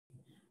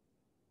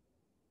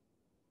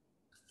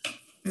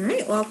All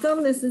right,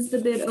 welcome. This is the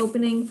bid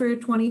opening for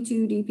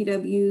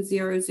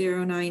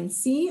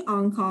 22DPW009C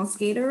on-call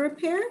SCADA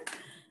repair.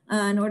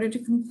 In order to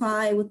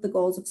comply with the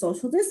goals of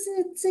social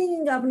distancing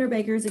and Governor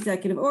Baker's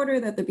executive order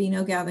that there be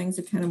no gatherings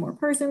of 10 or more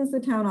persons, the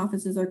town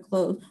offices are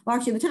closed. Well,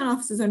 actually, the town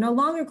offices are no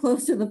longer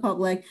closed to the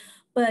public,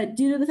 but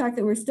due to the fact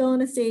that we're still in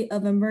a state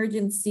of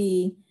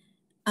emergency,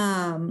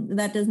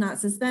 that does not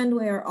suspend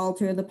or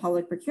alter the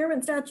public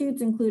procurement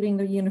statutes, including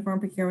the Uniform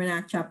Procurement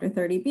Act, Chapter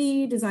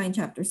 30B, Design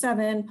Chapter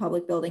 7,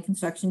 Public Building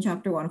Construction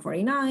Chapter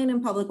 149,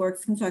 and Public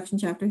Works Construction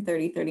Chapter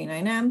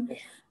 3039M.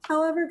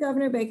 However,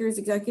 Governor Baker's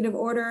executive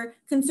order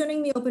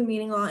concerning the open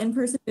meeting law,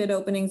 in-person bid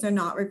openings are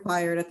not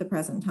required at the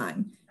present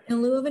time.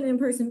 In lieu of an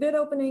in-person bid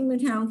opening, the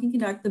town can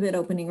conduct the bid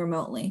opening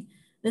remotely.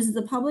 This is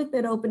a public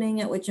bid opening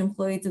at which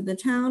employees of the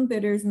town,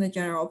 bidders, and the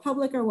general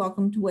public are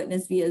welcome to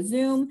witness via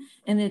Zoom,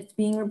 and it's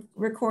being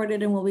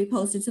recorded and will be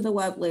posted to the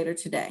web later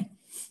today.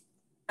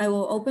 I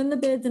will open the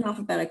bids in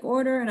alphabetic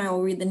order, and I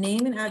will read the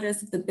name and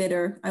address of the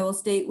bidder. I will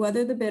state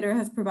whether the bidder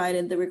has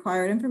provided the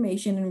required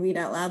information and read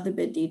out loud the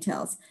bid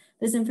details.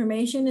 This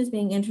information is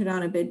being entered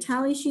on a bid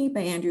tally sheet by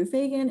Andrew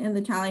Fagan, and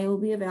the tally will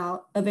be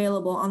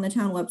available on the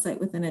town website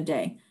within a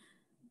day.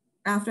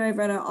 After I've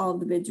read out all of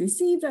the bids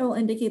received, I will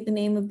indicate the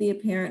name of the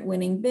apparent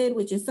winning bid,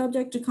 which is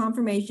subject to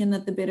confirmation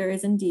that the bidder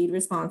is indeed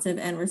responsive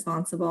and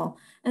responsible,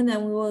 and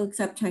then we will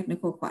accept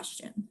technical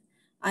questions.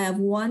 I have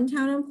one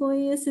town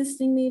employee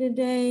assisting me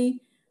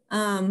today.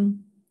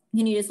 Can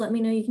you just let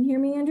me know you can hear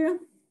me, Andrew? I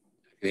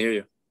can hear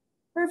you.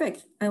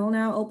 Perfect. I will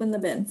now open the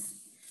bids.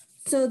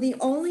 So the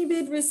only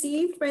bid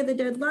received by the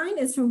deadline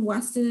is from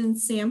Weston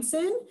and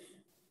Sampson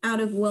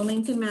out of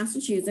Wilmington,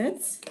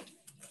 Massachusetts.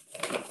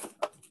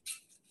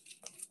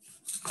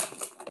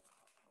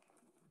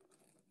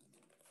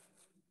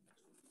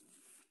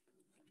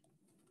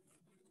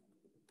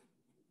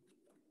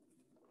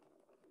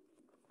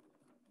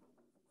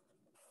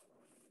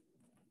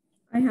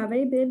 I have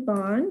a bid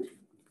bond.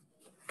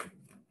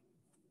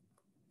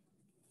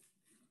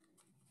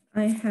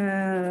 I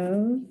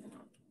have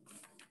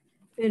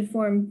bid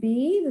form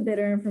B, the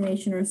bidder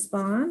information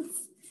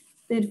response.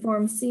 Bid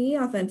form C,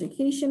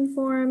 authentication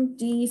form.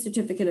 D,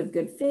 certificate of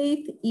good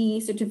faith.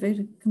 E, certificate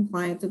of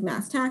compliance with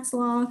mass tax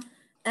law.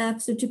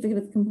 F, certificate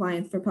of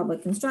compliance for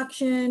public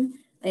construction.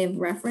 I have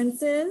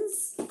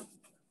references.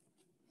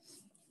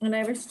 And I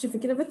have a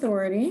certificate of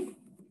authority.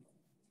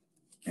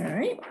 All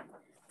right.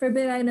 For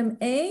bid item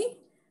A,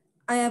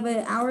 I have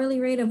an hourly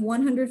rate of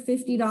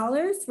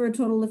 $150 for a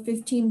total of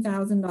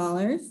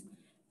 $15,000.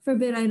 For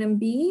bid item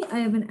B, I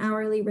have an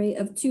hourly rate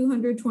of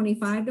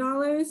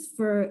 $225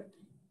 for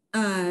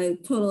a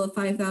total of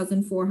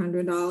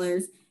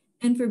 $5,400.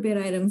 And for bid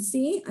item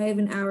C, I have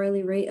an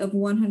hourly rate of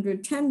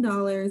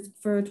 $110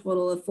 for a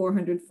total of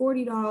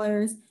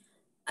 $440.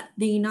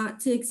 The not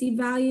to exceed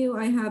value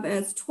I have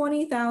as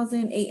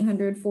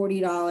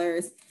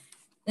 $20,840,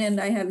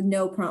 and I have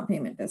no prompt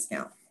payment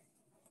discount.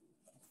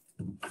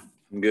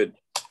 Good.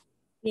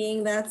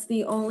 Being that's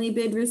the only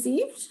bid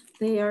received,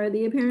 they are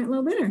the apparent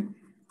low bidder.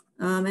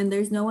 And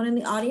there's no one in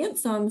the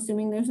audience, so I'm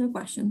assuming there's no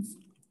questions.